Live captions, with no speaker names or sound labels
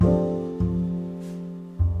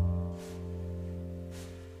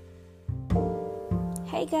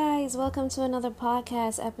Hey guys, welcome to another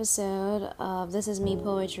podcast episode of This Is Me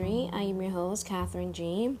Poetry. I am your host, Catherine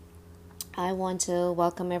G. I want to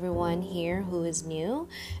welcome everyone here who is new,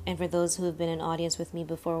 and for those who have been in audience with me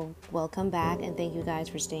before, welcome back, and thank you guys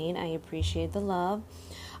for staying. I appreciate the love.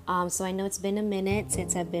 So I know it's been a minute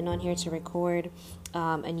since I've been on here to record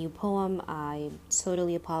a new poem. I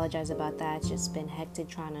totally apologize about that. It's just been hectic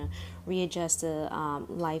trying to readjust to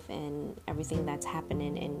life and everything that's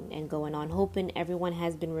happening and going on. Hoping everyone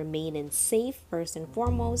has been remaining safe first and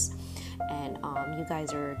foremost, and you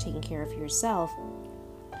guys are taking care of yourself.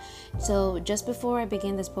 So just before I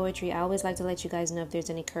begin this poetry, I always like to let you guys know if there's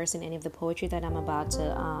any curse in any of the poetry that I'm about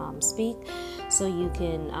to speak, so you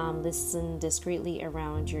can listen discreetly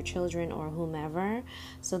around your children or whomever.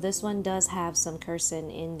 So this one does have some cursing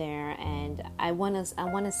in there, and I want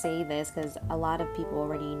to say this because a lot of people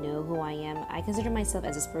already know who I am. I consider myself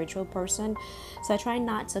as a spiritual person, so I try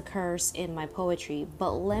not to curse in my poetry.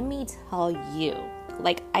 But let me tell you,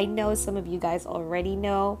 like, I know some of you guys already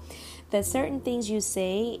know that certain things you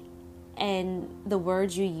say and the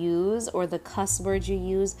words you use or the cuss words you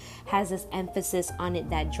use has this emphasis on it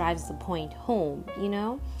that drives the point home, you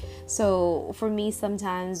know? So for me,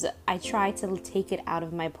 sometimes I try to take it out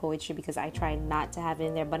of my poetry because I try not to have it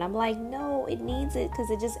in there, but I'm like, no, it needs it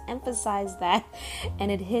because it just emphasizes that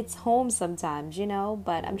and it hits home sometimes, you know?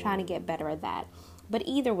 But I'm trying to get better at that. But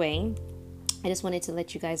either way, I just wanted to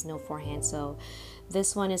let you guys know beforehand. So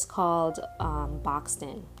this one is called Boxed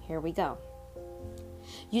In. Here we go.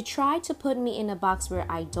 You tried to put me in a box where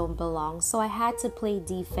I don't belong, so I had to play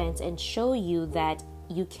defense and show you that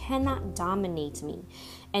you cannot dominate me.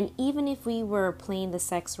 And even if we were playing the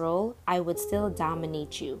sex role, I would still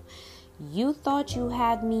dominate you. You thought you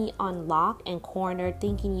had me on lock and cornered,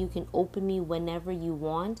 thinking you can open me whenever you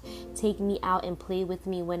want, take me out and play with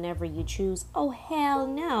me whenever you choose. Oh, hell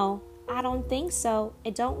no. I don't think so.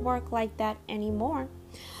 It don't work like that anymore.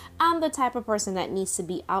 I'm the type of person that needs to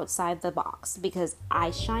be outside the box because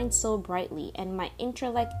I shine so brightly and my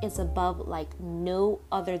intellect is above like no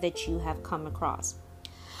other that you have come across.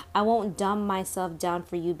 I won't dumb myself down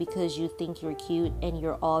for you because you think you're cute and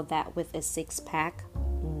you're all that with a six-pack.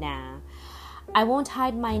 Nah. I won't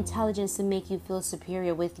hide my intelligence to make you feel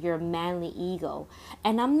superior with your manly ego.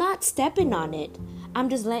 And I'm not stepping on it. I'm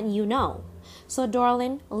just letting you know. So,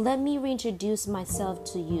 darling, let me reintroduce myself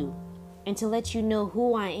to you and to let you know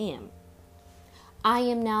who I am. I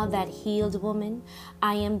am now that healed woman.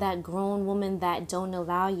 I am that grown woman that don't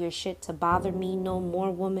allow your shit to bother me no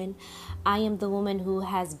more woman. I am the woman who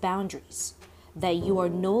has boundaries that you are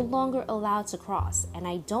no longer allowed to cross. And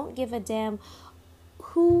I don't give a damn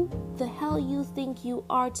who the hell you think you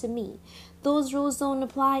are to me. Those rules don't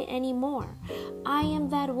apply anymore. I am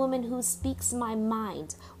that woman who speaks my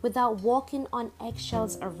mind without walking on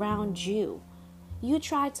eggshells around you. You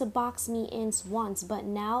tried to box me in once, but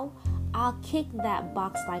now I'll kick that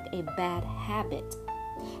box like a bad habit.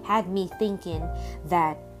 Had me thinking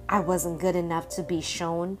that I wasn't good enough to be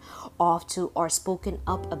shown off to or spoken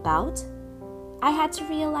up about. I had to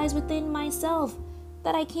realize within myself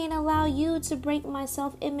that I can't allow you to break my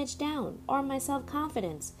self-image down or my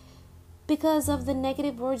self-confidence because of the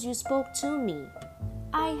negative words you spoke to me.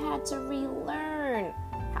 I had to relearn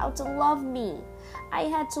how to love me. I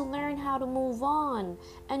had to learn how to move on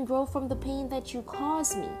and grow from the pain that you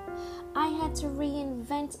caused me. I had to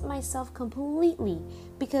reinvent myself completely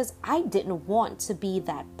because I didn't want to be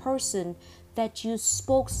that person that you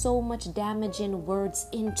spoke so much damaging words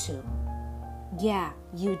into. Yeah,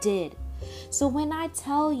 you did. So when I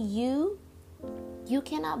tell you, you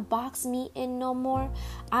cannot box me in no more,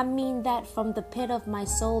 I mean that from the pit of my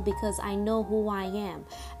soul because I know who I am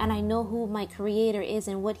and I know who my creator is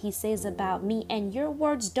and what he says about me, and your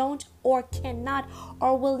words don't or cannot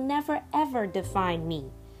or will never ever define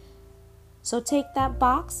me. So take that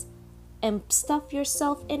box and stuff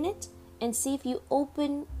yourself in it and see if you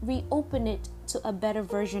reopen it to a better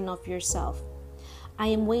version of yourself. I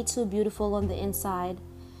am way too beautiful on the inside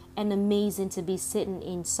and amazing to be sitting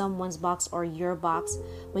in someone's box or your box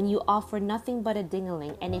when you offer nothing but a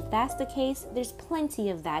ding-a-ling. And if that's the case, there's plenty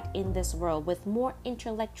of that in this world with more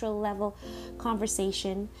intellectual level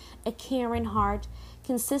conversation, a caring heart,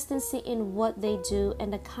 consistency in what they do,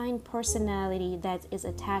 and a kind personality that is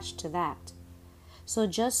attached to that. So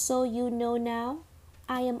just so you know now,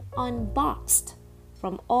 I am unboxed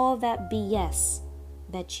from all that BS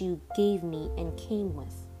that you gave me and came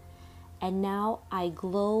with. And now I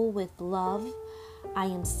glow with love. I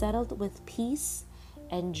am settled with peace,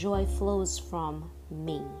 and joy flows from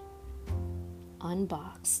me.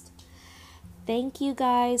 Unboxed. Thank you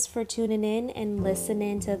guys for tuning in and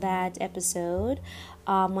listening to that episode.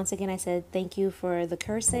 Once again, I said thank you for the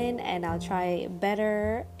cursing, and I'll try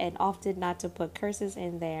better and often not to put curses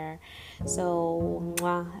in there. So,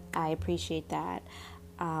 I appreciate that.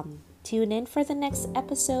 Tune in for the next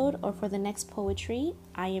episode or for the next poetry.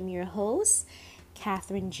 I am your host,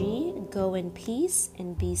 Catherine G. Go in peace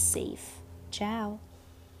and be safe. Ciao.